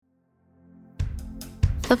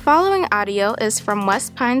The following audio is from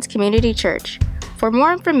West Pines Community Church. For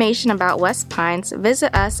more information about West Pines,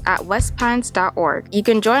 visit us at westpines.org. You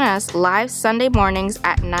can join us live Sunday mornings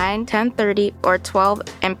at 9, 10:30, or 12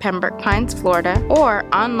 in Pembroke Pines, Florida, or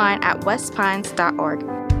online at westpines.org.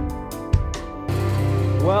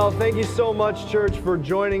 Well, thank you so much, church, for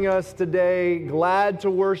joining us today. Glad to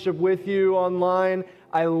worship with you online.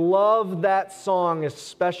 I love that song,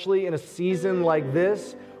 especially in a season like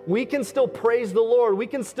this. We can still praise the Lord. We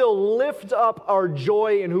can still lift up our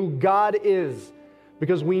joy in who God is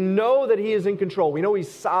because we know that He is in control. We know He's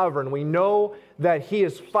sovereign. We know that He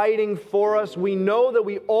is fighting for us. We know that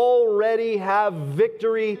we already have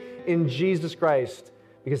victory in Jesus Christ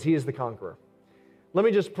because He is the conqueror. Let me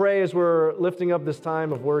just pray as we're lifting up this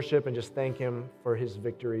time of worship and just thank Him for His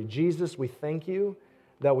victory. Jesus, we thank You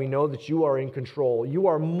that we know that You are in control. You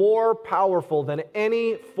are more powerful than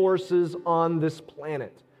any forces on this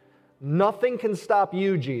planet. Nothing can stop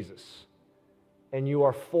You, Jesus, and You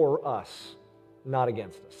are for us, not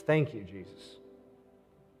against us. Thank You, Jesus.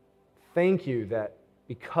 Thank You that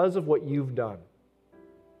because of what You've done,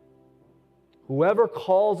 whoever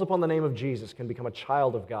calls upon the name of Jesus can become a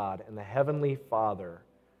child of God, and the Heavenly Father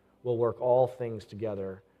will work all things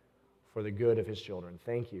together for the good of His children.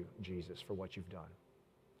 Thank You, Jesus, for what You've done.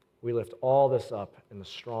 We lift all this up in the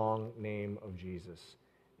strong name of Jesus.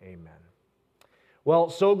 Amen.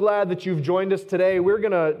 Well, so glad that you've joined us today. We're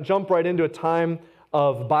going to jump right into a time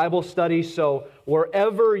of Bible study. So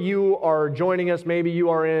wherever you are joining us, maybe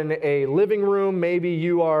you are in a living room, maybe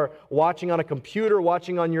you are watching on a computer,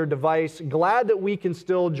 watching on your device. Glad that we can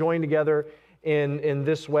still join together in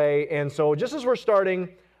this way. And so just as we're starting,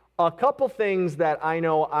 a couple things that I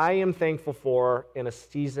know I am thankful for in a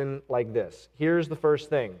season like this. Here's the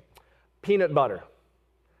first thing. Peanut butter.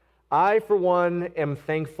 I, for one, am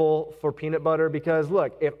thankful for peanut butter because,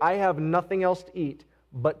 look, if I have nothing else to eat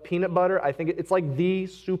but peanut butter, I think it's like the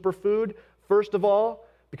superfood. First of all,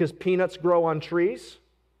 because peanuts grow on trees.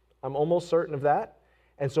 I'm almost certain of that.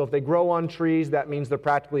 And so if they grow on trees, that means they're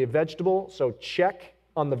practically a vegetable. So check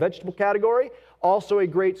on the vegetable category. Also a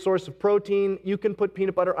great source of protein. You can put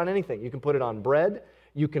peanut butter on anything. You can put it on bread.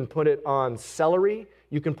 You can put it on celery.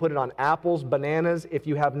 You can put it on apples, bananas. If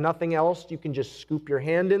you have nothing else, you can just scoop your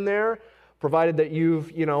hand in there, provided that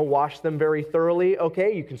you've, washed them very thoroughly.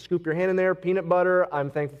 Okay, you can scoop your hand in there. Peanut butter,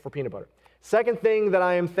 I'm thankful for peanut butter. Second thing that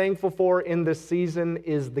I am thankful for in this season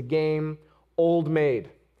is the game Old Maid.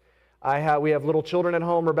 We have little children at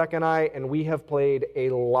home, Rebecca and I, and we have played a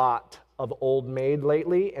lot of Old Maid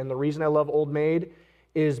lately. And the reason I love Old Maid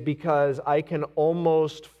is because I can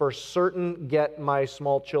almost for certain get my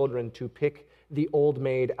small children to pick the Old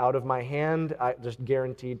Maid out of my hand. I just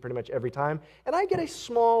guaranteed pretty much every time. And I get a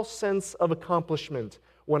small sense of accomplishment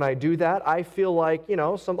when I do that. I feel like,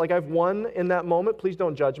 like I've won in that moment. Please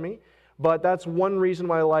don't judge me. But that's one reason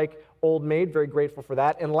why I like Old Maid. Very grateful for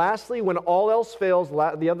that. And lastly, when all else fails,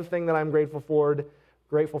 the other thing that I'm grateful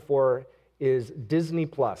for is Disney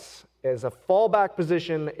Plus. As a fallback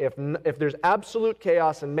position, if there's absolute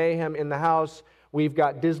chaos and mayhem in the house, we've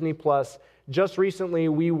got Disney Plus. Just recently,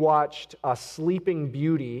 we watched Sleeping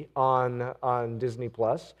Beauty on Disney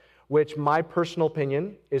Plus, which my personal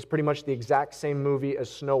opinion is pretty much the exact same movie as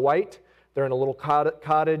Snow White. They're in a little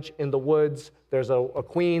cottage in the woods. There's a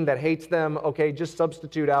queen that hates them. Okay, just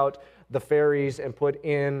substitute out the fairies and put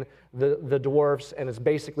in the dwarfs, and it's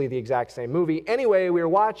basically the exact same movie. Anyway, we were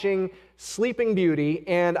watching Sleeping Beauty,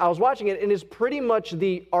 and I was watching it, and it's pretty much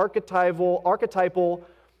the archetypal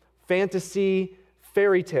fantasy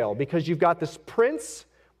fairy tale, because you've got this prince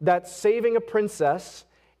that's saving a princess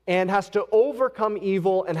and has to overcome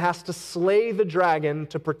evil and has to slay the dragon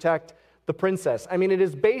to protect the princess. I mean, it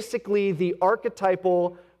is basically the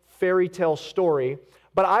archetypal fairy tale story.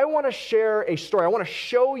 But I want to share a story. I want to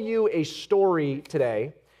show you a story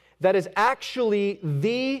today that is actually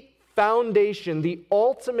the foundation, the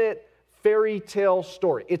ultimate fairy tale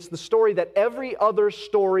story. It's the story that every other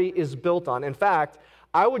story is built on. In fact,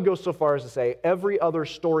 I would go so far as to say every other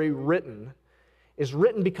story written is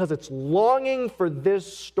written because it's longing for this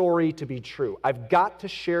story to be true. I've got to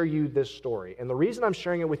share you this story. And the reason I'm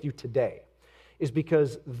sharing it with you today is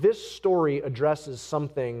because this story addresses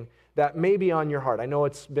something that may be on your heart. I know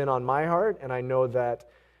it's been on my heart, and I know that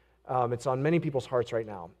it's on many people's hearts right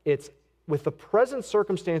now. It's with the present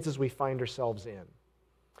circumstances we find ourselves in.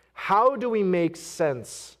 How do we make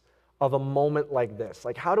sense of a moment like this?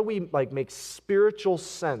 Like, how do we make spiritual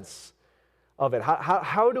sense of it?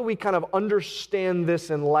 How do we kind of understand this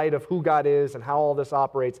in light of who God is and how all this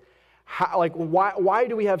operates? Why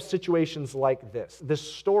do we have situations like this? This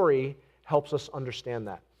story helps us understand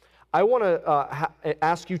that. I want to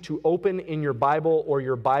ask you to open in your Bible or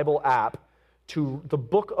your Bible app to the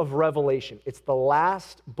book of Revelation. It's the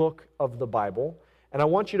last book of the Bible, and I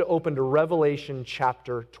want you to open to Revelation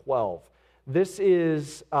chapter 12. This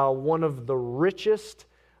is one of the richest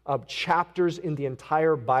chapters in the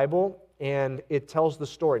entire Bible, and it tells the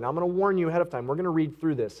story. Now, I'm going to warn you ahead of time. We're going to read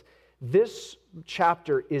through this. This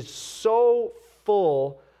chapter is so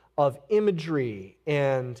full of imagery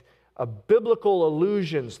and biblical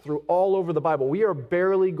allusions through all over the Bible. We are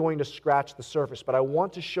barely going to scratch the surface, but I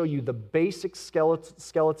want to show you the basic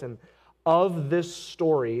skeleton of this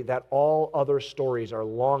story that all other stories are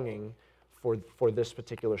longing for this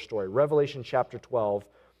particular story. Revelation chapter 12,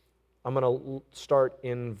 I'm going to start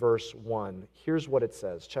in verse 1. Here's what it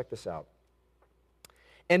says. Check this out.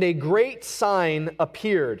 And a great sign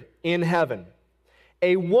appeared in heaven,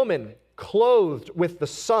 a woman clothed with the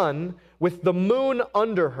sun, with the moon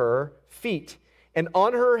under her feet, and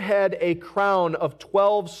on her head a crown of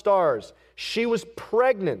 12 stars. She was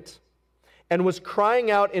pregnant and was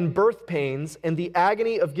crying out in birth pains and the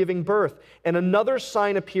agony of giving birth. And another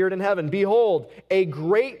sign appeared in heaven. Behold, a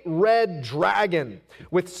great red dragon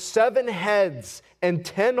with 7 heads and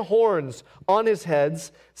 10 horns on his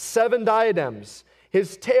heads, 7 diadems.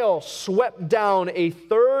 His tail swept down a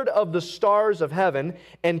third of the stars of heaven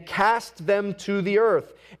and cast them to the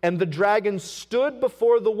earth. And the dragon stood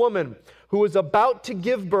before the woman who was about to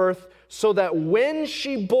give birth, so that when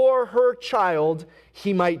she bore her child,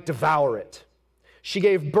 he might devour it. She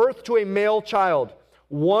gave birth to a male child,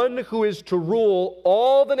 one who is to rule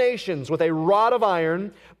all the nations with a rod of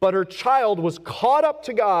iron, but her child was caught up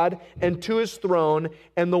to God and to his throne,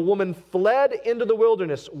 and the woman fled into the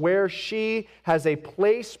wilderness, where she has a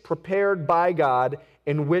place prepared by God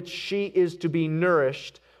in which she is to be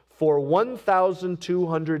nourished for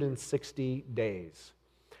 1,260 days.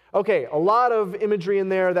 Okay, a lot of imagery in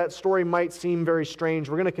there. That story might seem very strange.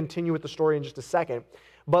 We're going to continue with the story in just a second.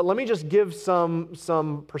 But let me just give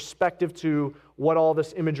some perspective to what all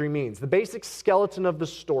this imagery means. The basic skeleton of the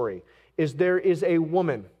story is there is a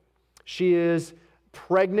woman. She is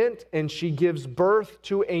pregnant and she gives birth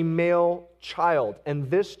to a male child.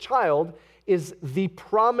 And this child is the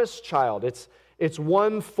promised child. It's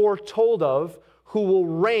one foretold of who will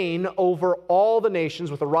reign over all the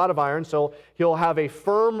nations with a rod of iron. So he'll have a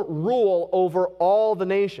firm rule over all the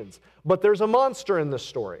nations. But there's a monster in this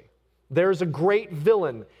story. There's a great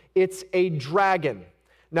villain. It's a dragon.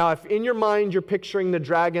 Now, if in your mind you're picturing the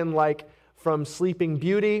dragon like from Sleeping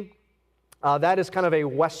Beauty, that is kind of a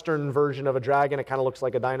Western version of a dragon. It kind of looks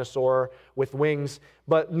like a dinosaur with wings.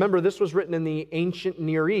 But remember, this was written in the ancient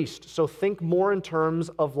Near East. So think more in terms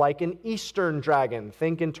of like an Eastern dragon.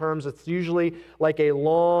 Think in terms, it's usually like a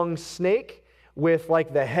long snake with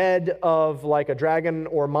like the head of like a dragon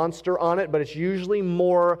or monster on it, but it's usually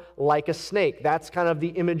more like a snake. That's kind of the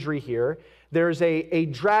imagery here. There's a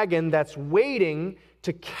dragon that's waiting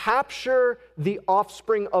to capture the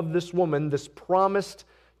offspring of this woman, this promised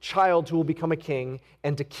child who will become a king,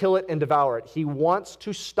 and to kill it and devour it. He wants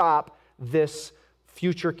to stop this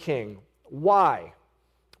future king. Why?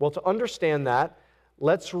 Well, to understand that,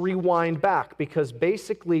 let's rewind back, because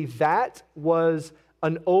basically that was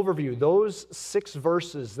an overview. Those 6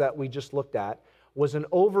 verses that we just looked at was an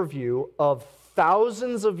overview of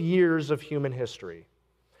thousands of years of human history.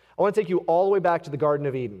 I want to take you all the way back to the Garden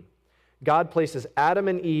of Eden. God places Adam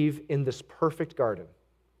and Eve in this perfect garden.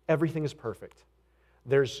 Everything is perfect.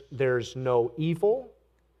 There's no evil,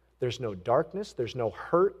 there's no darkness, there's no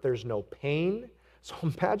hurt, there's no pain. So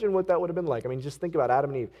imagine what that would have been like. I mean, just think about Adam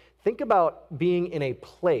and Eve. Think about being in a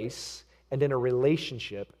place and in a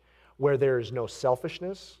relationship where there's no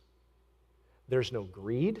selfishness, there's no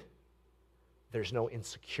greed, there's no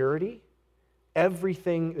insecurity,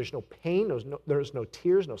 everything, there's no pain, there's no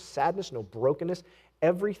tears, no sadness, no brokenness.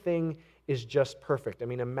 Everything is just perfect. I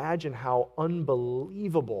mean, imagine how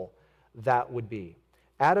unbelievable that would be.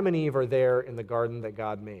 Adam and Eve are there in the garden that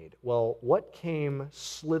God made. Well, what came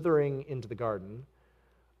slithering into the garden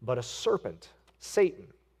but a serpent, Satan?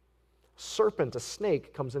 Serpent, a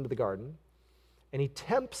snake, comes into the garden, and he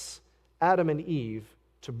tempts Adam and Eve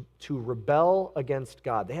to rebel against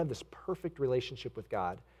God. They have this perfect relationship with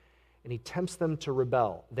God, and he tempts them to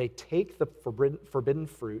rebel. They take the forbidden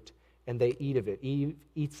fruit, and they eat of it. Eve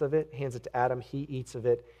eats of it, hands it to Adam, he eats of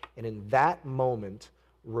it, and in that moment,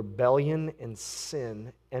 rebellion and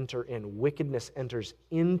sin enter in. Wickedness enters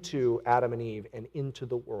into Adam and Eve and into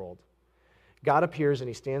the world. God appears and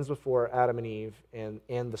he stands before Adam and Eve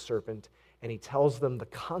and the serpent, and he tells them the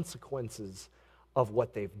consequences of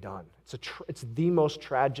what they've done. It's the most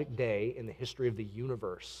tragic day in the history of the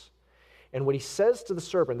universe. And what he says to the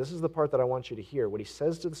serpent, this is the part that I want you to hear. What he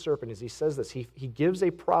says to the serpent is he says this. He gives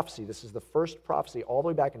a prophecy. This is the first prophecy all the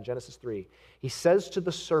way back in Genesis 3. He says to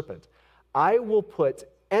the serpent, I will put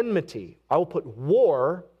enmity, I will put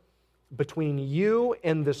war between you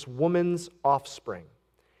and this woman's offspring.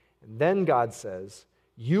 And then God says,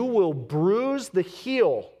 you will bruise the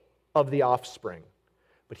heel of the offspring,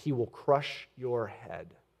 but he will crush your head.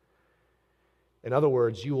 In other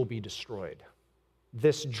words, you will be destroyed.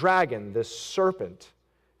 This dragon, this serpent,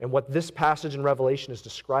 and what this passage in Revelation is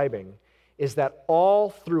describing is that all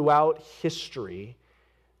throughout history,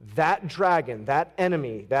 that dragon, that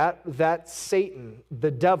enemy, that Satan, the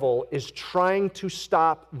devil, is trying to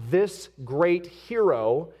stop this great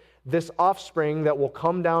hero, this offspring that will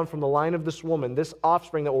come down from the line of this woman, this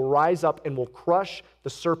offspring that will rise up and will crush the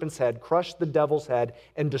serpent's head, crush the devil's head,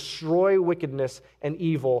 and destroy wickedness and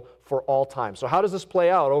evil for all time. So how does this play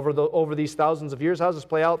out over these thousands of years? How does this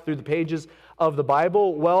play out through the pages of the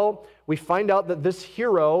Bible? Well, we find out that this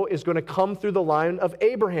hero is going to come through the line of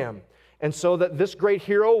Abraham. And so that this great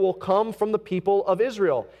hero will come from the people of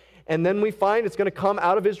Israel. And then we find it's going to come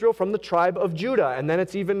out of Israel from the tribe of Judah. And then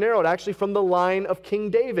it's even narrowed, actually from the line of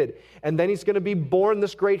King David. And then he's going to be born,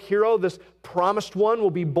 this great hero, this promised one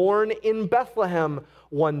will be born in Bethlehem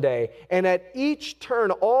one day. And at each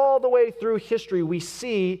turn, all the way through history, we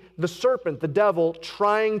see the serpent, the devil,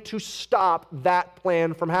 trying to stop that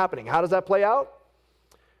plan from happening. How does that play out?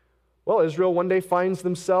 Well, Israel one day finds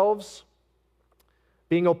themselves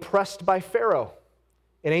being oppressed by Pharaoh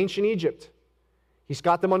in ancient Egypt. He's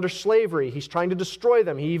got them under slavery. He's trying to destroy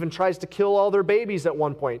them. He even tries to kill all their babies at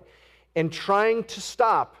one point, and trying to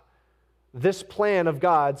stop this plan of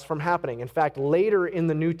God's from happening. In fact, later in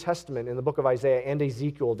the New Testament, in the book of Isaiah and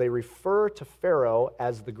Ezekiel, they refer to Pharaoh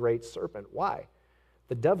as the great serpent. Why?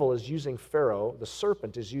 The devil is using Pharaoh, the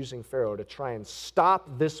serpent is using Pharaoh to try and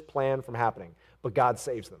stop this plan from happening, but God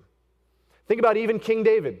saves them. Think about even King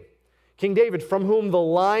David. King David, from whom the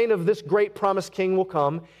line of this great promised king will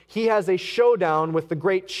come, he has a showdown with the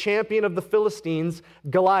great champion of the Philistines,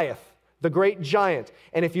 Goliath, the great giant.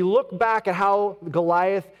 And if you look back at how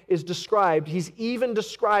Goliath is described, he's even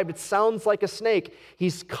described, it sounds like a snake.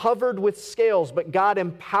 He's covered with scales, but God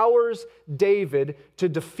empowers David to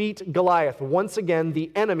defeat Goliath. Once again,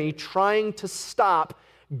 the enemy trying to stop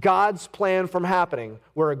God's plan from happening,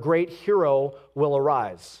 where a great hero will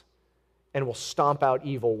arise and will stomp out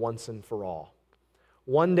evil once and for all.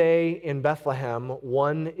 One day in Bethlehem,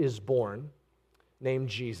 one is born named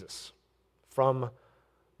Jesus. From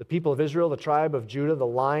the people of Israel, the tribe of Judah, the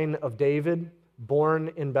line of David,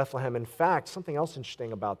 born in Bethlehem. In fact, something else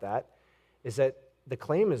interesting about that is that the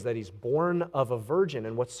claim is that he's born of a virgin.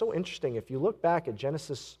 And what's so interesting, if you look back at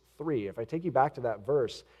Genesis 3, if I take you back to that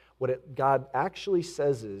verse, God actually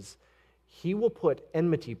says is, he will put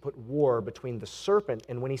enmity, put war between the serpent,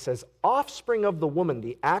 and when he says offspring of the woman,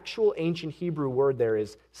 the actual ancient Hebrew word there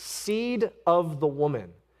is seed of the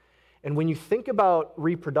woman. And when you think about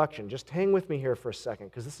reproduction, just hang with me here for a second,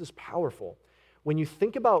 because this is powerful. When you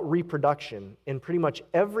think about reproduction in pretty much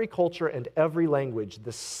every culture and every language,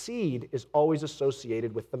 the seed is always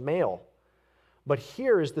associated with the male. But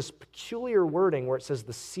here is this peculiar wording where it says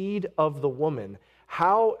the seed of the woman.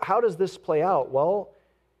 How does this play out? Well,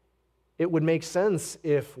 it would make sense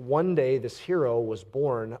if one day this hero was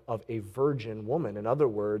born of a virgin woman. In other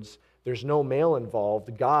words, there's no male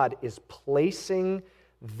involved. God is placing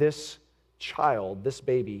this child, this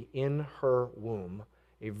baby, in her womb.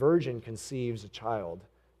 A virgin conceives a child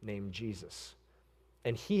named Jesus.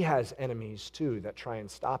 And he has enemies too that try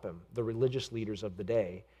and stop him, the religious leaders of the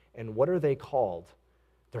day. And what are they called?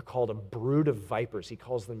 They're called a brood of vipers. He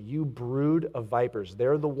calls them, you brood of vipers.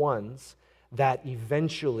 They're the ones that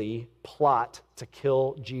eventually plot to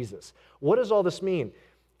kill Jesus. What does all this mean?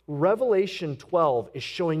 Revelation 12 is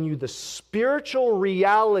showing you the spiritual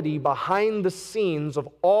reality behind the scenes of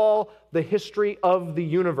all the history of the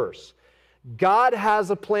universe. God has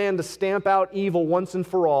a plan to stamp out evil once and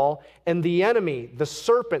for all, and the enemy, the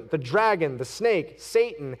serpent, the dragon, the snake,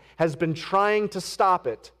 Satan, has been trying to stop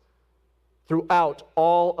it throughout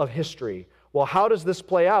all of history. Well, how does this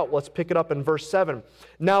play out? Let's pick it up in verse 7.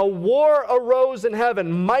 Now war arose in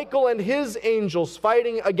heaven, Michael and his angels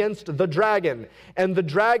fighting against the dragon, and the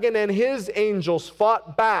dragon and his angels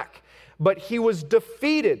fought back, but he was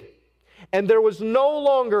defeated, and there was no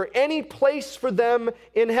longer any place for them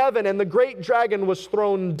in heaven, and the great dragon was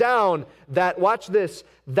thrown down, watch this,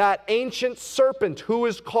 that ancient serpent who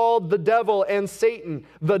is called the devil and Satan,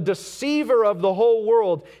 the deceiver of the whole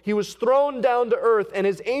world. He was thrown down to earth, and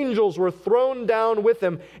his angels were thrown down with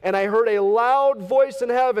him. And I heard a loud voice in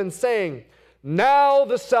heaven saying, Now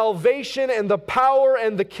the salvation and the power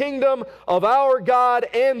and the kingdom of our God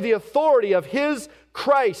and the authority of His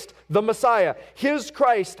Christ, the Messiah, His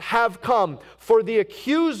Christ have come. For the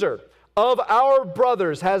accuser of our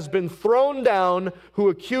brothers has been thrown down, who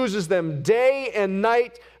accuses them day and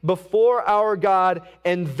night before our God,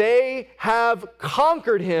 and they have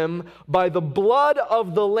conquered him by the blood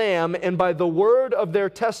of the Lamb and by the word of their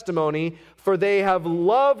testimony, for they have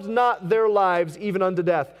loved not their lives even unto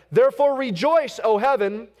death. Therefore rejoice, O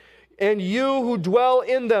heaven, and you who dwell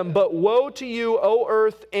in them. But woe to you, O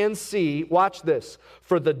earth and sea. Watch this.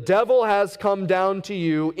 For the devil has come down to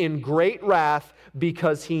you in great wrath,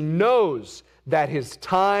 because he knows that his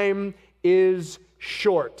time is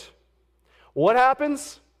short. What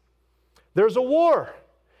happens? There's a war.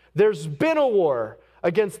 There's been a war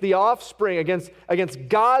against the offspring, against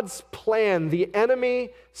God's plan. The enemy,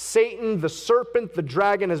 Satan, the serpent, the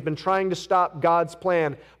dragon, has been trying to stop God's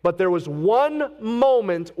plan. But there was one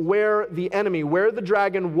moment where the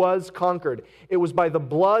dragon was conquered. It was by the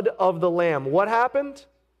blood of the Lamb. What happened?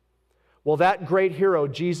 Well, that great hero,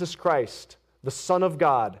 Jesus Christ, the Son of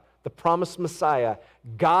God, the promised Messiah,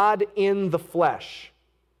 God in the flesh,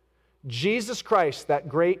 Jesus Christ, that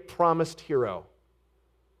great promised hero,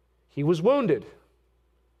 he was wounded.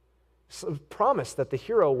 Promised that the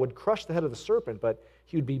hero would crush the head of the serpent, but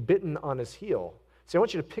he would be bitten on his heel. See, I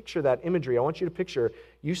want you to picture that imagery. I want you to picture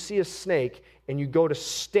you see a snake and you go to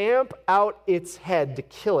stamp out its head to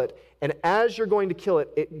kill it, and as you're going to kill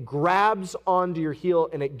it, it grabs onto your heel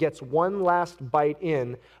and it gets one last bite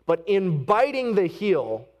in, but in biting the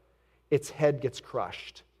heel, its head gets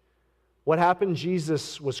crushed. What happened?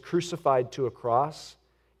 Jesus was crucified to a cross,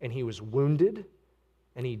 and he was wounded,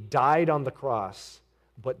 and he died on the cross.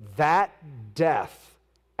 But that death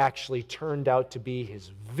actually turned out to be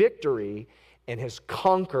his victory and his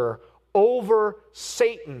conquer over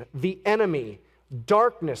Satan, the enemy,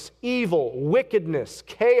 darkness, evil, wickedness,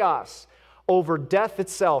 chaos, over death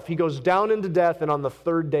itself. He goes down into death, and on the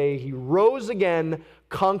third day he rose again,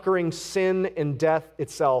 conquering sin and death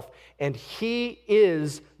itself, and he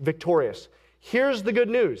is victorious. Here's the good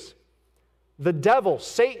news. The devil,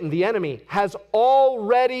 Satan, the enemy, has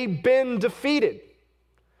already been defeated.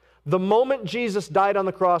 The moment Jesus died on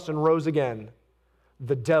the cross and rose again,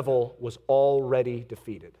 the devil was already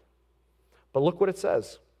defeated. But look what it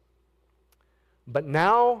says. But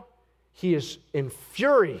now he is in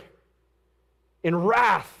fury, in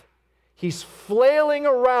wrath. He's flailing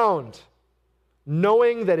around,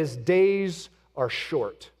 knowing that his days are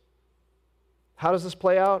short. How does this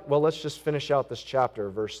play out? Well, let's just finish out this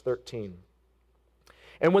chapter, verse 13.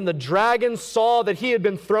 And when the dragon saw that he had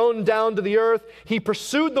been thrown down to the earth, he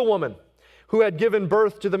pursued the woman who had given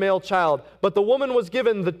birth to the male child. But the woman was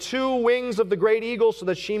given the 2 wings of the great eagle so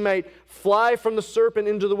that she might fly from the serpent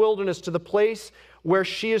into the wilderness to the place where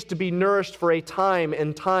she is to be nourished for a time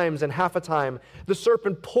and times and half a time. The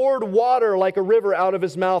serpent poured water like a river out of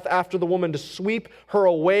his mouth after the woman to sweep her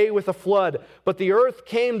away with a flood. But the earth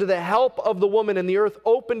came to the help of the woman, and the earth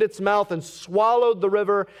opened its mouth and swallowed the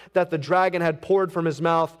river that the dragon had poured from his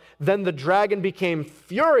mouth. Then the dragon became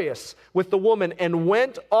furious with the woman and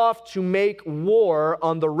went off to make war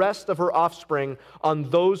on the rest of her offspring,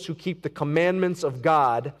 on those who keep the commandments of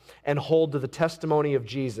God and hold to the testimony of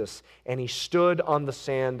Jesus. And he stood on the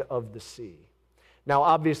sand of the sea. Now,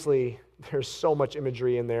 obviously, there's so much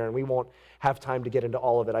imagery in there, and we won't have time to get into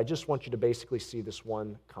all of it. I just want you to basically see this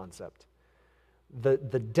one concept. The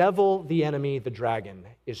devil, the enemy, the dragon,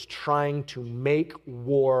 is trying to make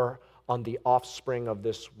war on the offspring of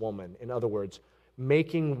this woman. In other words,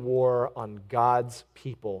 making war on God's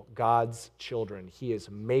people, God's children. He is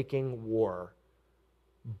making war,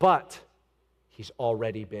 but he's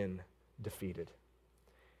already been defeated.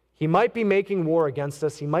 He might be making war against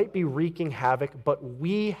us. He might be wreaking havoc, but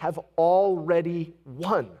we have already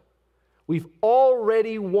won. We've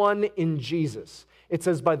already won in Jesus. It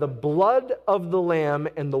says, by the blood of the Lamb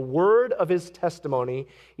and the word of his testimony,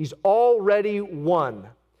 he's already won.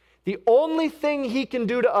 The only thing he can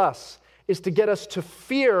do to us is to get us to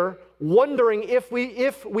fear, wondering if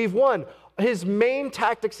we've won. His main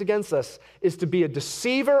tactics against us is to be a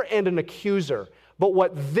deceiver and an accuser. But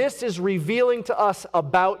what this is revealing to us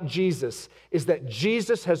about Jesus is that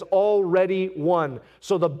Jesus has already won.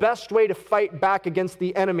 So the best way to fight back against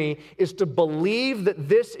the enemy is to believe that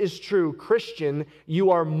this is true. Christian,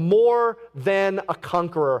 you are more than a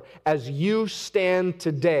conqueror as you stand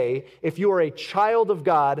today. If you are a child of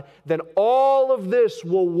God, then all of this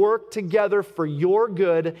will work together for your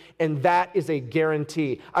good, and that is a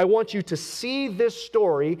guarantee. I want you to see this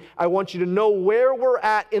story. I want you to know where we're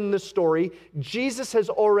at in the story. Jesus Jesus has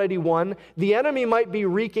already won. The enemy might be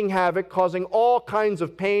wreaking havoc, causing all kinds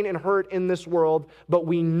of pain and hurt in this world, but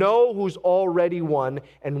we know who's already won,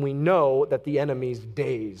 and we know that the enemy's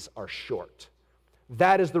days are short.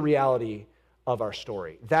 That is the reality of our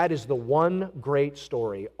story. That is the one great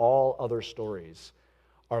story. All other stories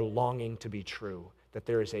are longing to be true, that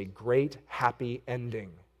there is a great happy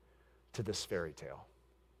ending to this fairy tale.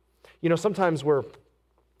 You know, sometimes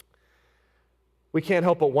we can't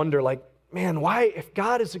help but wonder, like, man, why, if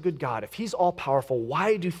God is a good God, if he's all-powerful,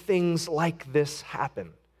 why do things like this happen?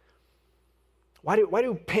 Why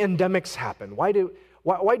do pandemics happen? Why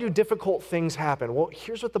do difficult things happen? Well,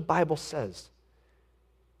 here's what the Bible says.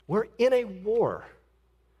 We're in a war.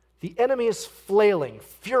 The enemy is flailing,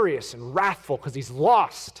 furious, and wrathful because he's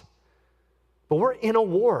lost. But we're in a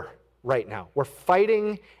war right now. We're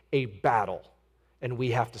fighting a battle, and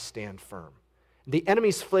we have to stand firm. The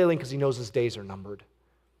enemy's flailing because he knows his days are numbered.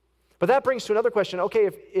 But that brings to another question. Okay,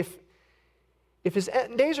 if his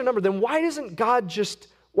days are numbered, then why isn't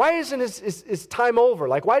his time over?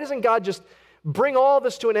 Like, why doesn't God just bring all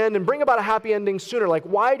this to an end and bring about a happy ending sooner? Like,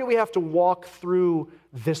 why do we have to walk through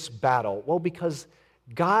this battle? Well, because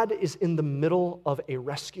God is in the middle of a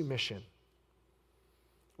rescue mission.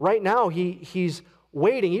 Right now, he's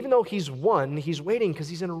waiting. Even though he's won, he's waiting because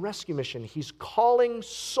he's in a rescue mission. He's calling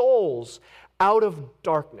souls out of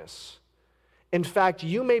darkness. In fact,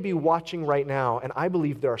 you may be watching right now, and I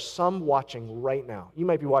believe there are some watching right now. You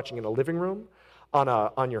might be watching in a living room,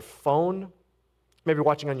 on your phone, maybe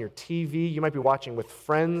watching on your TV. You might be watching with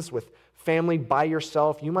friends, with family, by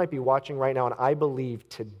yourself. You might be watching right now, and I believe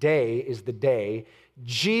today is the day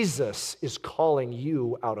Jesus is calling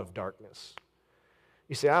you out of darkness.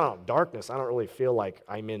 You say, darkness, I don't really feel like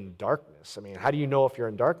I'm in darkness. I mean, how do you know if you're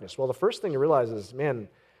in darkness? Well, the first thing you realize is, man,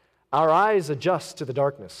 our eyes adjust to the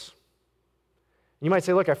darkness. You might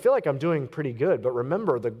say, look, I feel like I'm doing pretty good, but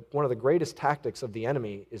remember, one of the greatest tactics of the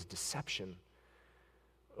enemy is deception.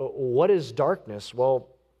 What is darkness? Well,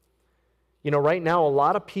 you know, right now, a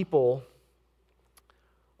lot of people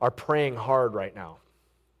are praying hard right now.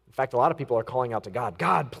 In fact, a lot of people are calling out to God,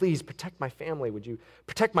 God, please protect my family. Would you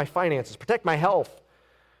protect my finances, protect my health?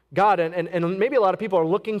 God, and maybe a lot of people are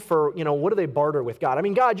looking for, you know, what do they barter with God? I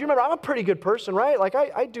mean, God, you remember, I'm a pretty good person, right? Like,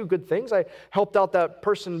 I do good things. I helped out that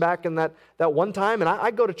person back in that one time, and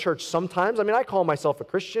I go to church sometimes. I mean, I call myself a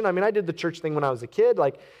Christian. I mean, I did the church thing when I was a kid.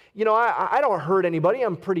 Like, you know, I don't hurt anybody.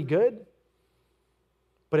 I'm pretty good.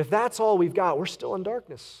 But if that's all we've got, we're still in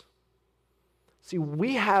darkness. See,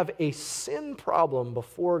 we have a sin problem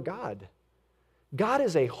before God. God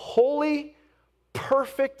is a holy,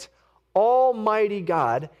 perfect, almighty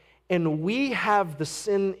God, and we have the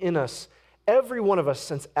sin in us, every one of us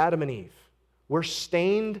since Adam and Eve. We're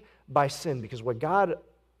stained by sin because what God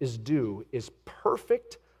is due is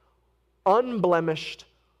perfect, unblemished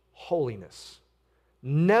holiness,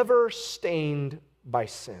 never stained by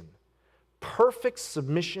sin, perfect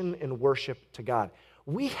submission and worship to God.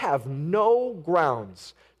 We have no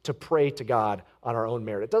grounds to pray to God on our own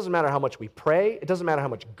merit. It doesn't matter how much we pray. It doesn't matter how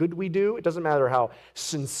much good we do. It doesn't matter how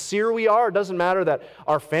sincere we are. It doesn't matter that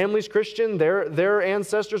our family's Christian, their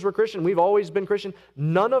ancestors were Christian, we've always been Christian.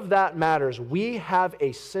 None of that matters. We have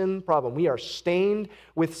a sin problem. We are stained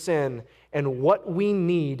with sin, and what we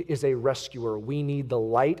need is a rescuer. We need the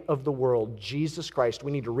light of the world, Jesus Christ.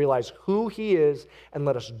 We need to realize who he is and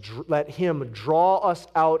let him draw us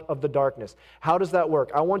out of the darkness. How does that work?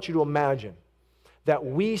 I want you to imagine that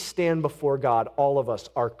we stand before God, all of us,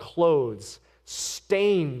 our clothes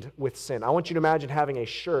stained with sin. I want you to imagine having a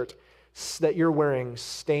shirt that you're wearing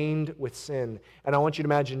stained with sin. And I want you to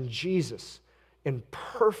imagine Jesus in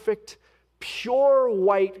perfect, pure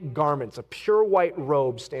white garments, a pure white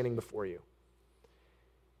robe standing before you.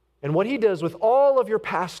 And what he does with all of your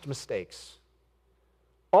past mistakes,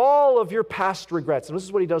 all of your past regrets, and this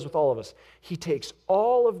is what he does with all of us, he takes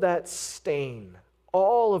all of that stain,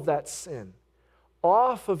 all of that sin,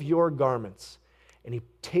 off of your garments, and he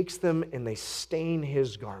takes them and they stain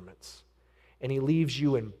his garments, and he leaves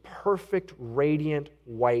you in perfect, radiant,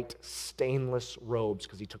 white, stainless robes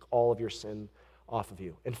because he took all of your sin off of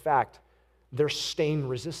you. In fact, they're stain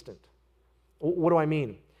resistant. What do I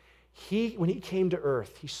mean? When he came to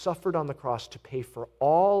earth, he suffered on the cross to pay for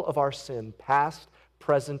all of our sin, past,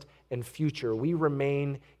 present, and future. We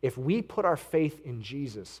remain, if we put our faith in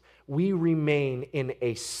Jesus, we remain in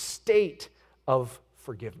a state of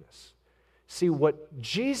forgiveness. See, what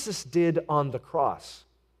Jesus did on the cross,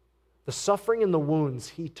 the suffering and the wounds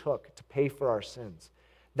he took to pay for our sins,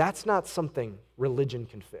 that's not something religion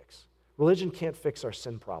can fix. Religion can't fix our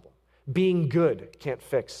sin problem. Being good can't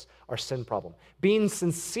fix our sin problem. Being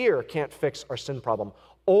sincere can't fix our sin problem.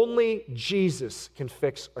 Only Jesus can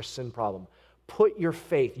fix our sin problem.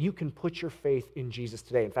 You can put your faith in Jesus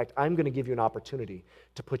today. In fact, I'm going to give you an opportunity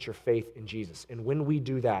to put your faith in Jesus. And when we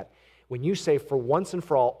do that, when you say, for once and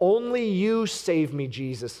for all, only you save me,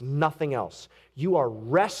 Jesus, nothing else. You are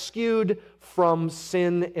rescued from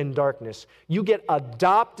sin and darkness. You get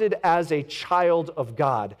adopted as a child of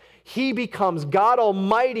God. God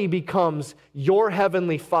Almighty becomes your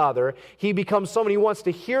heavenly Father. He becomes someone who wants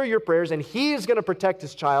to hear your prayers, and He is going to protect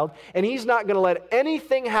His child, and He's not going to let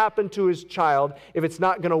anything happen to His child if it's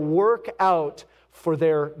not going to work out for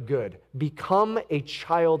their good. Become a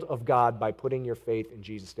child of God by putting your faith in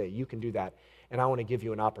Jesus today. You can do that, and I want to give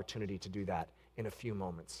you an opportunity to do that in a few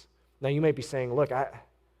moments. Now, you may be saying, look,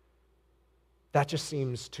 that just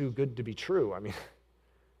seems too good to be true. I mean,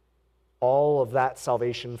 all of that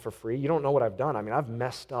salvation for free? You don't know what I've done. I mean, I've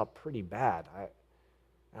messed up pretty bad.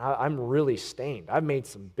 I'm really stained. I've made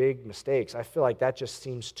some big mistakes. I feel like that just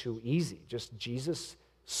seems too easy. Just Jesus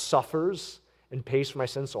suffers and pays for my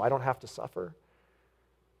sins so I don't have to suffer.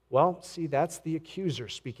 Well, see, that's the accuser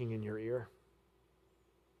speaking in your ear.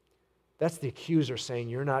 That's the accuser saying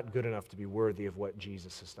you're not good enough to be worthy of what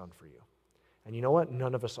Jesus has done for you. And you know what?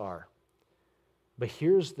 None of us are. But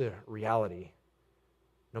here's the reality.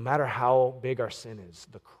 No matter how big our sin is,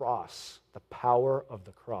 the cross, the power of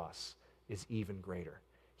the cross is even greater.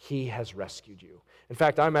 He has rescued you. In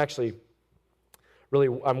fact, I'm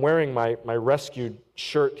wearing my rescued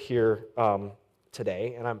shirt here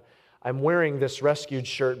today, and I'm wearing this rescued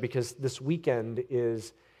shirt because this weekend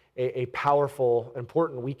is a powerful,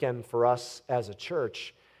 important weekend for us as a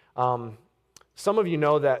church. Some of you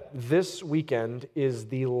know that this weekend is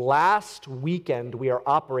the last weekend we are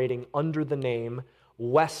operating under the name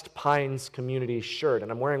West Pines Community Shirt.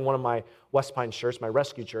 And I'm wearing one of my West Pines shirts, my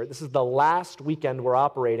rescued shirt. This is the last weekend we're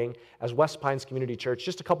operating as West Pines Community Church.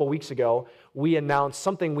 Just a couple weeks ago, we announced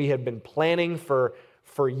something we had been planning for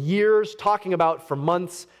years, talking about for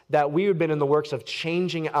months, that we had been in the works of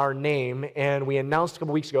changing our name, and we announced a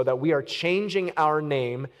couple weeks ago that we are changing our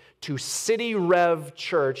name to City Rev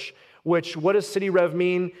Church, which, what does City Rev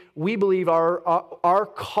mean? We believe our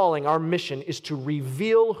calling, our mission is to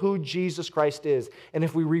reveal who Jesus Christ is. And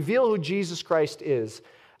if we reveal who Jesus Christ is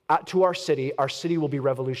to our city will be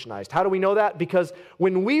revolutionized. How do we know that? Because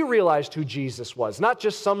when we realized who Jesus was, not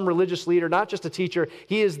just some religious leader, not just a teacher,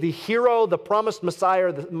 He is the hero, the promised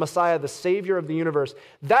Messiah, the Savior of the universe.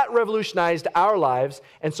 That revolutionized our lives.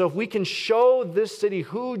 And so if we can show this city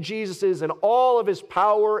who Jesus is in all of His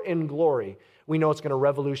power and glory, we know it's going to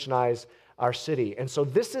revolutionize our city. And so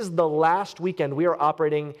this is the last weekend we are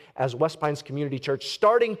operating as West Pines Community Church.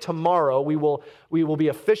 Starting tomorrow, we will be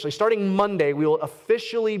officially, starting Monday, we will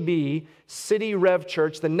officially be City Rev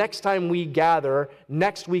Church. The next time we gather,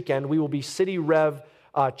 next weekend, we will be City Rev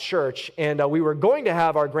Church. And we were going to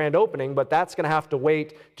have our grand opening, but that's going to have to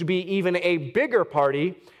wait to be even a bigger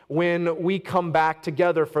party when we come back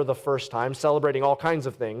together for the first time, celebrating all kinds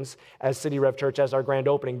of things as City Rev Church as our grand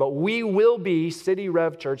opening. But we will be City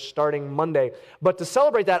Rev Church starting Monday. But to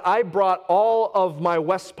celebrate that, I brought all of my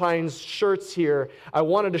West Pines shirts here. I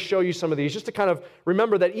wanted to show you some of these, just to kind of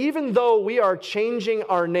remember that even though we are changing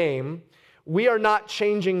our name, we are not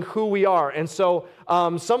changing who we are. And so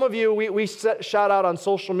some of you, we shout out on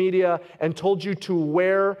social media and told you to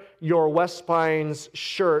wear your West Pines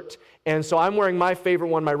shirt. And so I'm wearing my favorite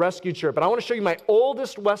one, my rescued shirt. But I want to show you my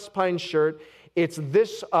oldest West Pines shirt. It's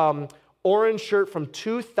this orange shirt from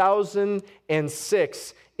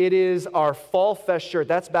 2006. It is our Fall Fest shirt.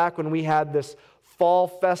 That's back when we had this fall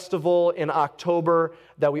festival in October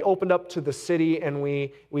that we opened up to the city, and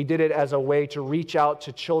we did it as a way to reach out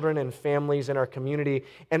to children and families in our community.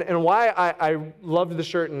 And why I loved the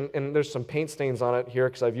shirt, and there's some paint stains on it here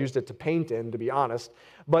because I've used it to paint in, to be honest,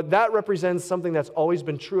 but that represents something that's always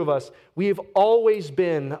been true of us. We have always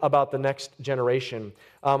been about the next generation.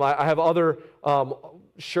 I have other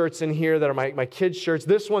shirts in here that are my kids' shirts.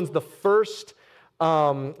 This one's the first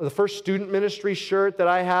student ministry shirt that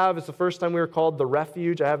I have. It's the first time we were called The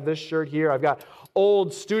Refuge. I have this shirt here. I've got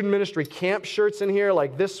old student ministry camp shirts in here,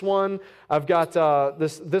 like this one. I've got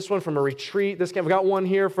this one from a retreat. This camp. I've got one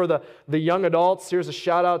here for the young adults. Here's a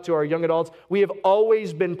shout out to our young adults. We have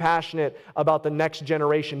always been passionate about the next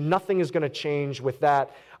generation. Nothing is going to change with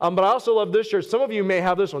that. But I also love this shirt. Some of you may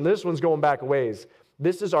have this one. This one's going back a ways.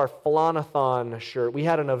 This is our Flanathon shirt. We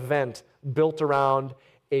had an event built around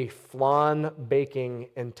a flan baking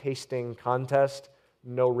and tasting contest.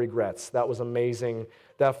 No regrets. That was amazing,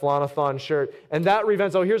 that Flanathon shirt. And that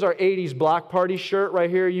event, here's our 80s block party shirt right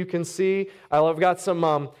here. You can see. I've got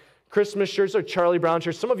some Christmas shirts or Charlie Brown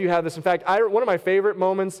shirts. Some of you have this. In fact, one of my favorite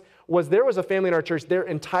moments was there was a family in our church. Their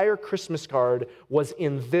entire Christmas card was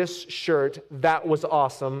in this shirt. That was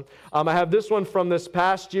awesome. I have this one from this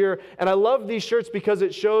past year, and I love these shirts because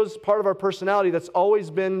it shows part of our personality that's always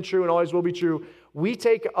been true and always will be true. We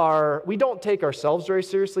don't take ourselves very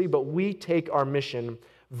seriously, but we take our mission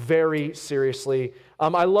very seriously.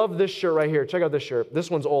 I love this shirt right here. Check out this shirt. This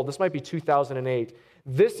one's old. This might be 2008.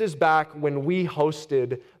 This is back when we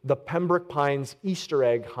hosted the Pembroke Pines Easter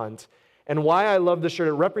egg hunt. And why I love this shirt,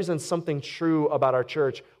 it represents something true about our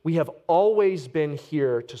church. We have always been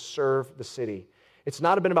here to serve the city. It's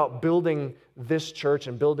not been about building this church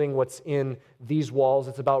and building what's in these walls.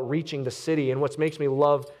 It's about reaching the city. And what makes me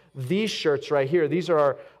love these shirts right here, these are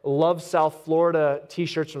our Love South Florida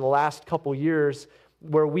t-shirts from the last couple years,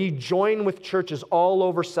 where we join with churches all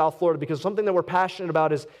over South Florida, because something that we're passionate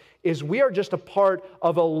about is we are just a part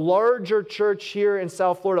of a larger church here in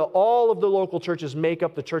South Florida. All of the local churches make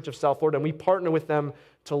up the Church of South Florida, and we partner with them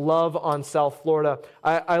to love on South Florida.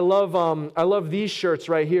 I love these shirts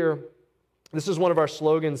right here. This is one of our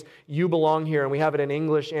slogans, "You belong here," and we have it in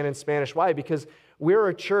English and in Spanish. Why? Because we're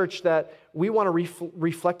a church that we want to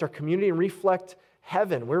reflect our community and reflect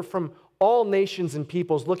heaven. We're from all nations and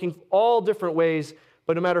peoples, looking all different ways,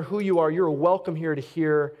 but no matter who you are, you're welcome here to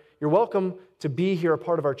hear. You're welcome to be here, a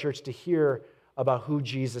part of our church, to hear about who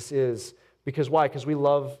Jesus is. Because why? Because we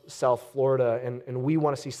love South Florida, and we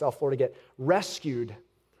want to see South Florida get rescued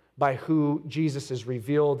by who Jesus is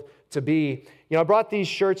revealed to be. I brought these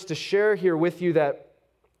shirts to share here with you that,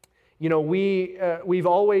 we've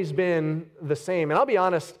always been the same. And I'll be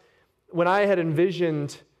honest, when I had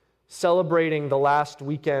envisioned celebrating the last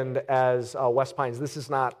weekend as West Pines, this is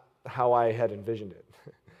not how I had envisioned it.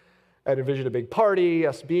 I had envisioned a big party,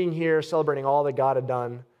 us being here, celebrating all that God had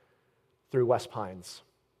done through West Pines.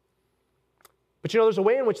 But there's a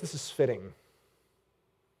way in which this is fitting.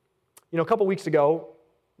 A couple weeks ago,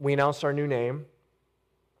 we announced our new name.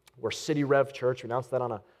 We're City Rev Church. We announced that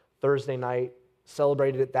on a Thursday night,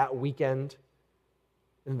 celebrated it that weekend.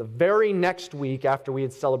 And the very next week, after we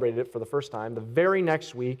had celebrated it for the first time, the very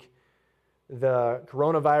next week, the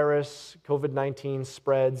coronavirus, COVID-19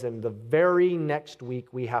 spreads, and the very next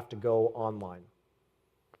week we have to go online.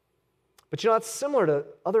 But it's similar to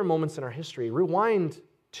other moments in our history. Rewind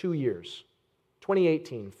 2 years,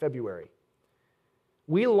 2018, February.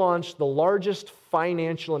 We launched the largest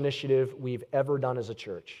financial initiative we've ever done as a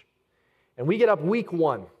church. And we get up week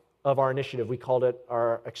 1 of our initiative. We called it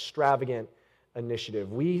our extravagant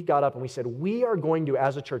initiative. We got up and we said, we are going to,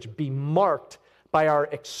 as a church, be marked by our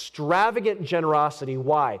extravagant generosity.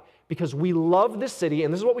 Why? Because we love this city,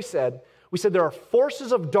 and this is what we said. We said there are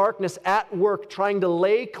forces of darkness at work trying to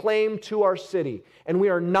lay claim to our city, and we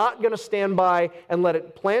are not going to stand by and let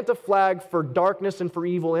it plant a flag for darkness and for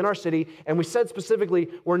evil in our city. And we said specifically,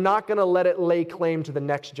 we're not going to let it lay claim to the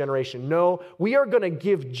next generation. No, we are going to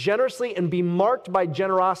give generously and be marked by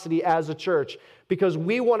generosity as a church, because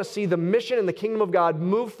we want to see the mission and the kingdom of God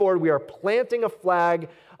move forward. We are planting a flag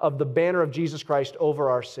of the banner of Jesus Christ over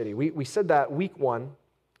our city. We said that week 1.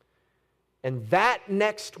 And that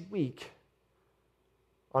next week,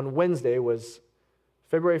 on Wednesday, was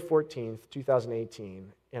February 14th,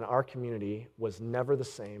 2018, and our community was never the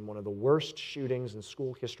same. One of the worst shootings in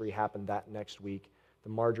school history happened that next week, the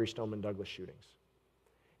Marjory Stoneman Douglas shootings.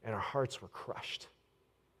 And our hearts were crushed.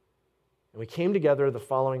 And we came together the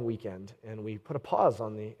following weekend, and we put a pause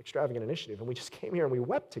on the extravagant initiative, and we just came here and we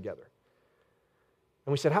wept together.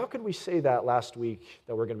 And we said, how could we say that last week,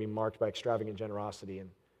 that we're going to be marked by extravagant generosity, and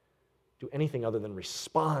do anything other than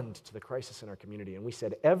respond to the crisis in our community? And we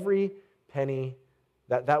said every penny,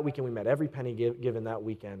 that weekend we met, every penny given that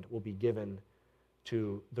weekend will be given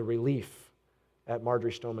to the relief at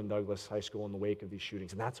Marjory Stoneman Douglas High School in the wake of these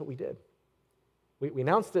shootings. And that's what we did. We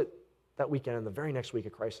announced it that weekend, and the very next week a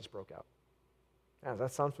crisis broke out. Does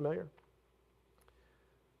that sound familiar?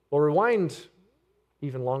 Well, rewind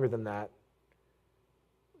even longer than that.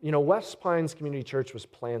 West Pines Community Church was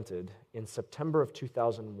planted in September of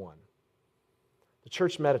 2001. The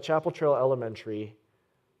church met at Chapel Trail Elementary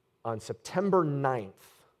on September 9th,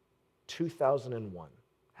 2001.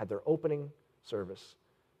 Had their opening service.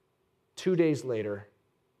 2 days later,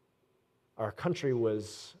 our country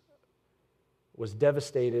was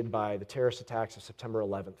devastated by the terrorist attacks of September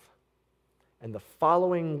 11th. And the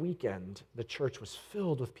following weekend, the church was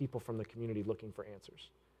filled with people from the community looking for answers.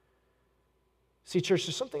 See, church,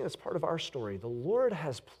 there's something that's part of our story. The Lord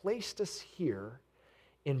has placed us here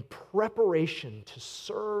in preparation to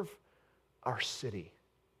serve our city.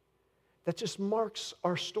 That just marks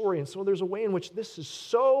our story. And so there's a way in which this is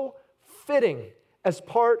so fitting as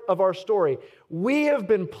part of our story. We have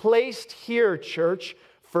been placed here, church,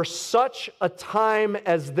 for such a time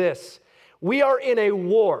as this. We are in a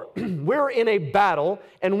war. We're in a battle,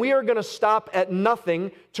 and we are going to stop at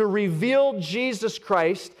nothing to reveal Jesus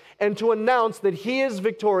Christ and to announce that He is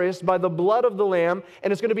victorious by the blood of the Lamb,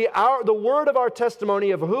 and it's going to be the word of our testimony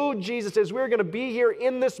of who Jesus is. We're going to be here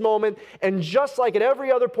in this moment, and just like at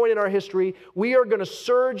every other point in our history, we are going to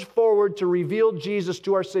surge forward to reveal Jesus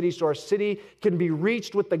to our city so our city can be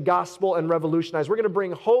reached with the gospel and revolutionized. We're going to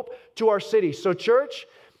bring hope to our city. So, church,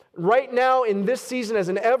 right now, in this season, as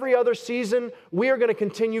in every other season, we are going to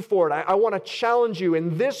continue forward. I want to challenge you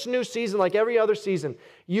in this new season, like every other season,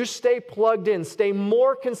 you stay plugged in, stay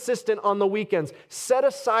more consistent on the weekends. Set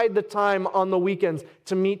aside the time on the weekends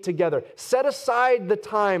to meet together. Set aside the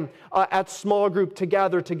time at small group to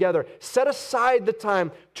gather together. Set aside the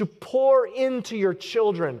time to pour into your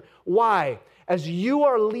children. Why? As you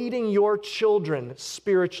are leading your children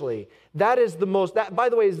spiritually, that is the most, that by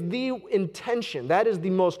the way is the intention, that is the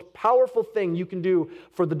most powerful thing you can do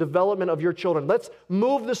for the development of your children. Let's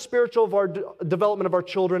move the spiritual development of our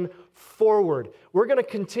children forward. We're going to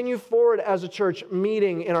continue forward as a church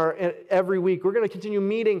meeting every week. We're going to continue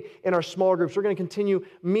meeting in our small groups. We're going to continue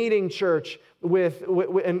meeting church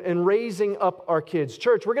and raising up our kids.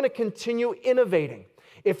 Church, we're going to continue innovating.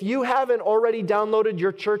 If you haven't already downloaded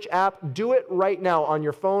your church app, do it right now on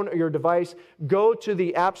your phone or your device. Go to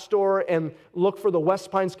the App Store and look for the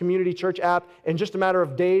West Pines Community Church app. In just a matter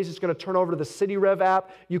of days, it's going to turn over to the City Rev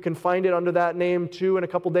app. You can find it under that name too in a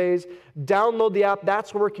couple days. Download the app.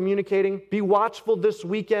 That's where we're communicating. Be watchful this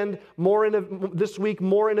weekend. This week,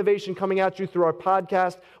 more innovation coming at you through our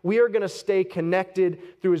podcast. We are going to stay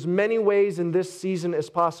connected through as many ways in this season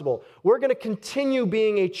as possible. We're going to continue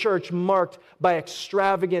being a church marked by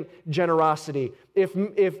extravagant generosity. If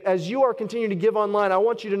as you are continuing to give online, I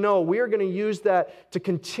want you to know we are going to use that to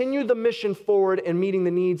continue the mission forward and meeting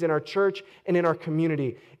the needs in our church and in our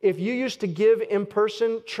community. If you used to give in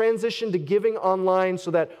person, transition to giving online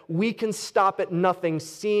so that we can stop at nothing,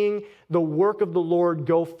 seeing the work of the Lord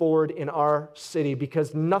go forward in our city,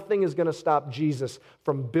 because nothing is going to stop Jesus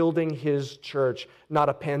from building His church, not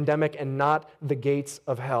a pandemic and not the gates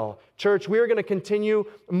of hell. Church, we are going to continue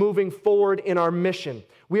moving forward in our mission.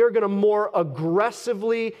 We are going to more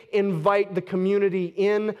aggressively invite the community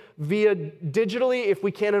in via digitally if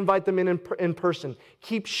we can't invite them in person.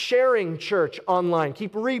 Keep sharing church online.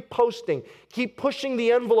 Keep reposting. Keep pushing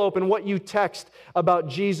the envelope in what you text about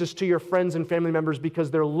Jesus to your friends and family members, because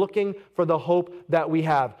they're looking for the hope that we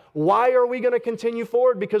have. Why are we going to continue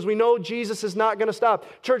forward? Because we know Jesus is not going to stop.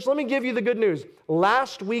 Church, let me give you the good news.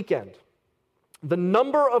 Last weekend, the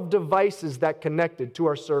number of devices that connected to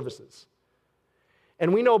our services,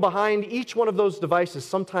 and we know behind each one of those devices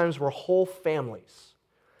sometimes were whole families.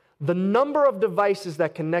 The number of devices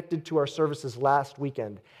that connected to our services last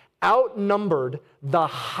weekend outnumbered the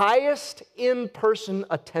highest in-person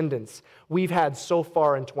attendance we've had so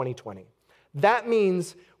far in 2020. That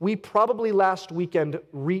means we probably last weekend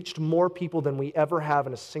reached more people than we ever have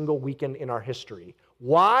in a single weekend in our history.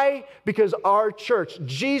 Why? Because our church,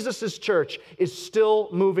 Jesus' church, is still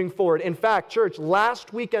moving forward. In fact, church,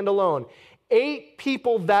 last weekend alone, 8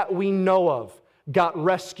 people that we know of got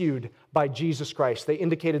rescued by Jesus Christ. They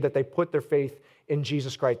indicated that they put their faith in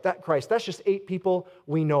Jesus Christ. That's just 8 people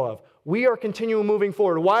we know of. We are continuing moving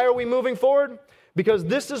forward. Why are we moving forward? Because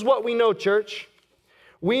this is what we know, church.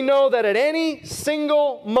 We know that at any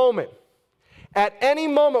single moment,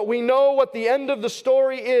 we know what the end of the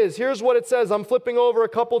story is. Here's what it says. I'm flipping over a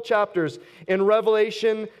couple chapters in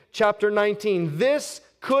Revelation chapter 19. This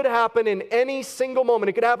could happen in any single moment.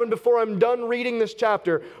 It could happen before I'm done reading this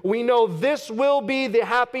chapter. We know this will be the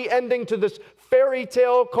happy ending to this fairy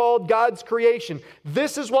tale called God's creation.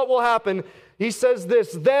 This is what will happen. He says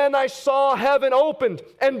this, "Then I saw heaven opened,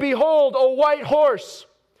 and behold, a white horse.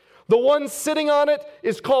 The one sitting on it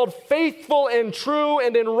is called Faithful and True,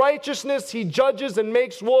 and in righteousness he judges and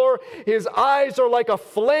makes war. His eyes are like a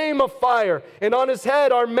flame of fire, and on his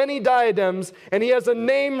head are many diadems, and he has a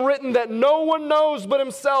name written that no one knows but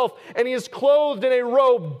himself, and he is clothed in a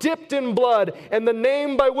robe dipped in blood, and the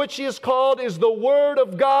name by which he is called is the Word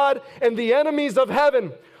of God, and the enemies of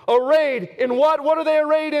heaven, arrayed in what? What are they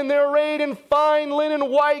arrayed in? They're arrayed in fine linen,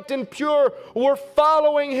 white and pure, were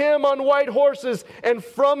following him on white horses, and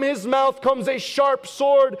from his mouth comes a sharp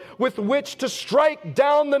sword with which to strike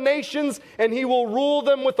down the nations, and he will rule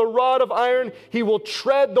them with a rod of iron. He will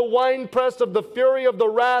tread the winepress of the fury of the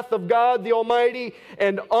wrath of God the Almighty,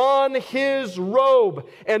 and on his robe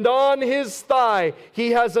and on his thigh he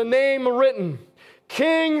has a name written,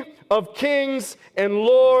 King of kings and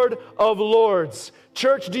Lord of lords.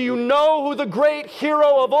 Church, do you know who the great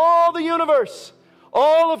hero of all the universe?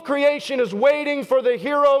 All of creation is waiting for the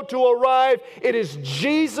hero to arrive. It is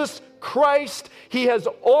Jesus Christ. He has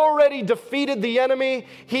already defeated the enemy.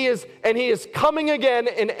 He is coming again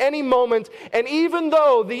in any moment. And even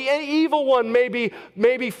though the evil one may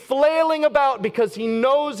be flailing about because he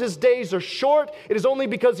knows his days are short, it is only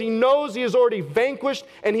because he knows he is already vanquished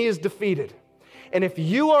and he is defeated. And if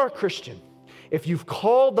you are a Christian, if you've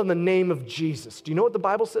called on the name of Jesus, do you know what the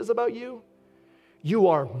Bible says about you? You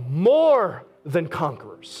are more than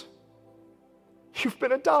conquerors. You've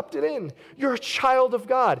been adopted in. You're a child of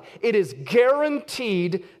God. It is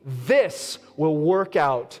guaranteed this will work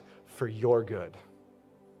out for your good.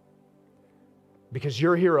 Because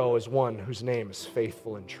your hero is one whose name is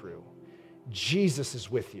faithful and true. Jesus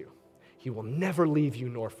is with you. He will never leave you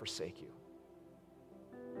nor forsake you.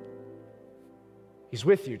 He's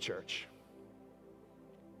with you, church.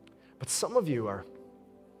 But some of you are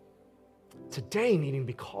today needing to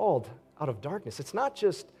be called out of darkness. It's not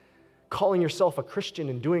just calling yourself a Christian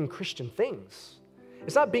and doing Christian things.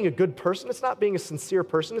 It's not being a good person. It's not being a sincere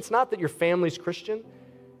person. It's not that your family's Christian.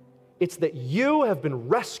 It's that you have been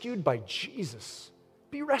rescued by Jesus.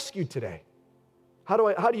 Be rescued today. How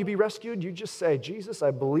do you be rescued? You just say, Jesus,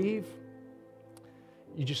 I believe.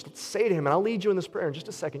 You just say to him, and I'll lead you in this prayer in just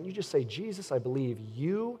a second. You just say, Jesus, I believe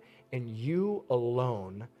you and you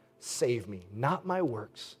alone save me. Not my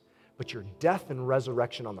works, but your death and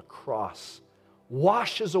resurrection on the cross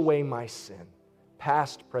washes away my sin,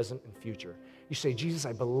 past, present, and future. You say, Jesus,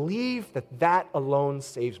 I believe that alone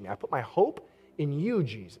saves me. I put my hope in you,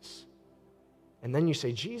 Jesus. And then you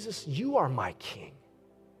say, Jesus, you are my King.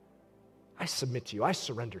 I submit to you. I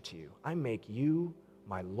surrender to you. I make you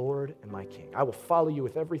my Lord and my King. I will follow you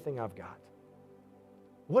with everything I've got.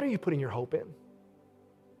 What are you putting your hope in?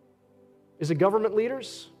 Is it government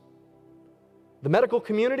leaders? The medical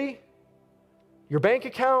community? Your bank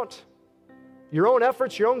account? Your own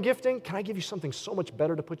efforts? Your own gifting? Can I give you something so much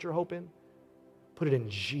better to put your hope in? Put it in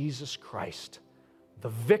Jesus Christ, the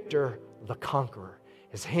victor, the conqueror.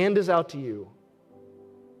 His hand is out to you.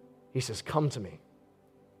 He says, come to me.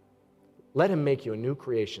 Let him make you a new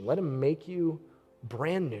creation. Let him make you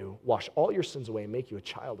brand new, wash all your sins away, and make you a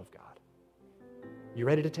child of God. You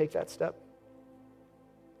ready to take that step?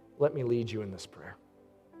 Let me lead you in this prayer.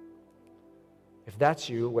 If that's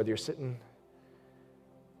you, whether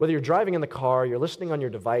you're driving in the car, you're listening on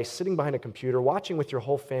your device, sitting behind a computer, watching with your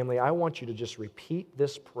whole family, I want you to just repeat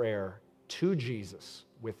this prayer to Jesus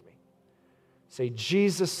with me. Say,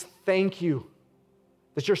 Jesus, thank you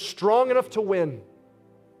that you're strong enough to win.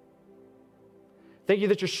 Thank you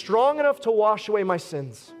that you're strong enough to wash away my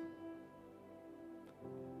sins.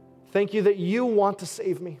 Thank you that you want to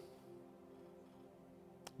save me.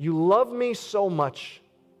 You love me so much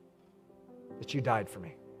that you died for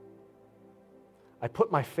me. I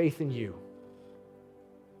put my faith in you,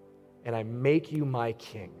 and I make you my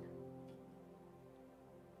King.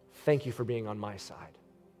 Thank you for being on my side.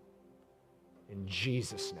 In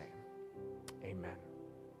Jesus' name, amen.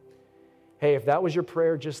 Hey, if that was your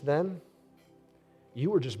prayer just then, you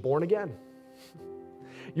were just born again.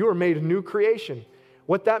 You were made a new creation.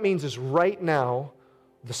 What that means is right now,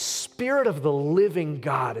 the Spirit of the living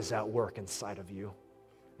God is at work inside of you.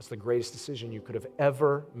 That's the greatest decision you could have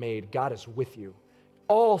ever made. God is with you.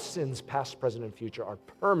 All sins, past, present, and future, are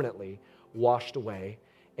permanently washed away,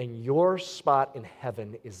 and your spot in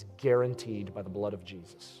heaven is guaranteed by the blood of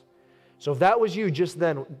Jesus. So if that was you just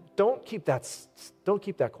then, don't keep that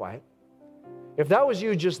quiet. If that was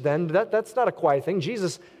you just then, that's not a quiet thing.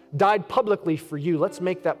 Jesus died publicly for you. Let's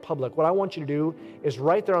make that public. What I want you to do is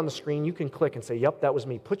right there on the screen, you can click and say, yep, that was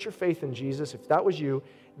me. Put your faith in Jesus. If that was you,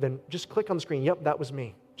 then just click on the screen, yep, that was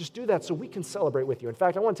me. Just do that so we can celebrate with you. In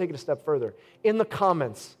fact, I want to take it a step further. In the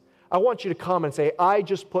comments, I want you to comment and say, I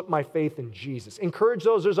just put my faith in Jesus. Encourage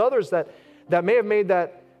those. There's others that may have made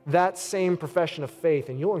that same profession of faith,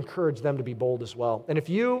 and you'll encourage them to be bold as well. And if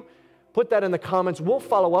you put that in the comments, we'll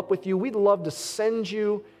follow up with you. We'd love to send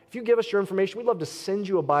you, if you give us your information, we'd love to send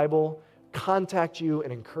you a Bible, contact you,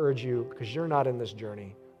 and encourage you, because you're not in this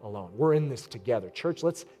journey alone. We're in this together. Church,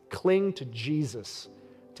 let's cling to Jesus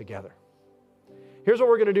together. Here's what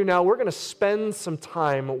we're going to do now. We're going to spend some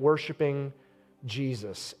time worshiping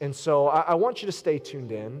Jesus. And so I want you to stay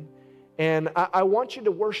tuned in, and I want you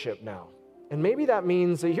to worship now. And maybe that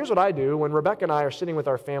means, here's what I do. When Rebecca and I are sitting with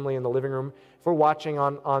our family in the living room, if we're watching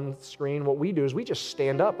on screen, what we do is we just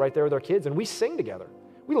stand up right there with our kids, and we sing together.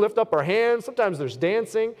 We lift up our hands. Sometimes there's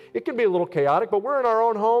dancing. It can be a little chaotic, but we're in our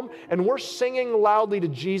own home and we're singing loudly to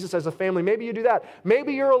Jesus as a family. Maybe you do that.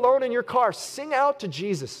 Maybe you're alone in your car. Sing out to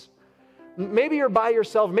Jesus. Maybe you're by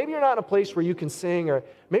yourself. Maybe you're not in a place where you can sing, or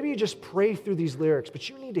maybe you just pray through these lyrics, but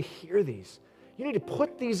you need to hear these. You need to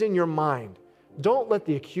put these in your mind. Don't let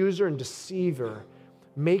the accuser and deceiver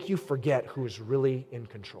make you forget who is really in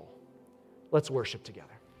control. Let's worship together.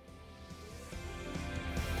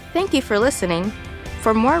 Thank you for listening.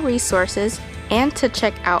 For more resources and to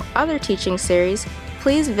check out other teaching series,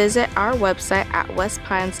 please visit our website at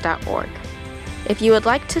westpines.org. If you would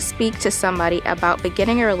like to speak to somebody about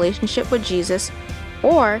beginning a relationship with Jesus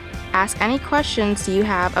or ask any questions you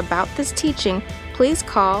have about this teaching, please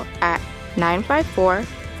call at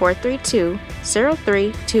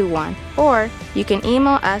 954-432-0321, or you can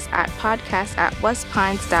email us at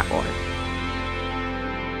podcast@westpines.org.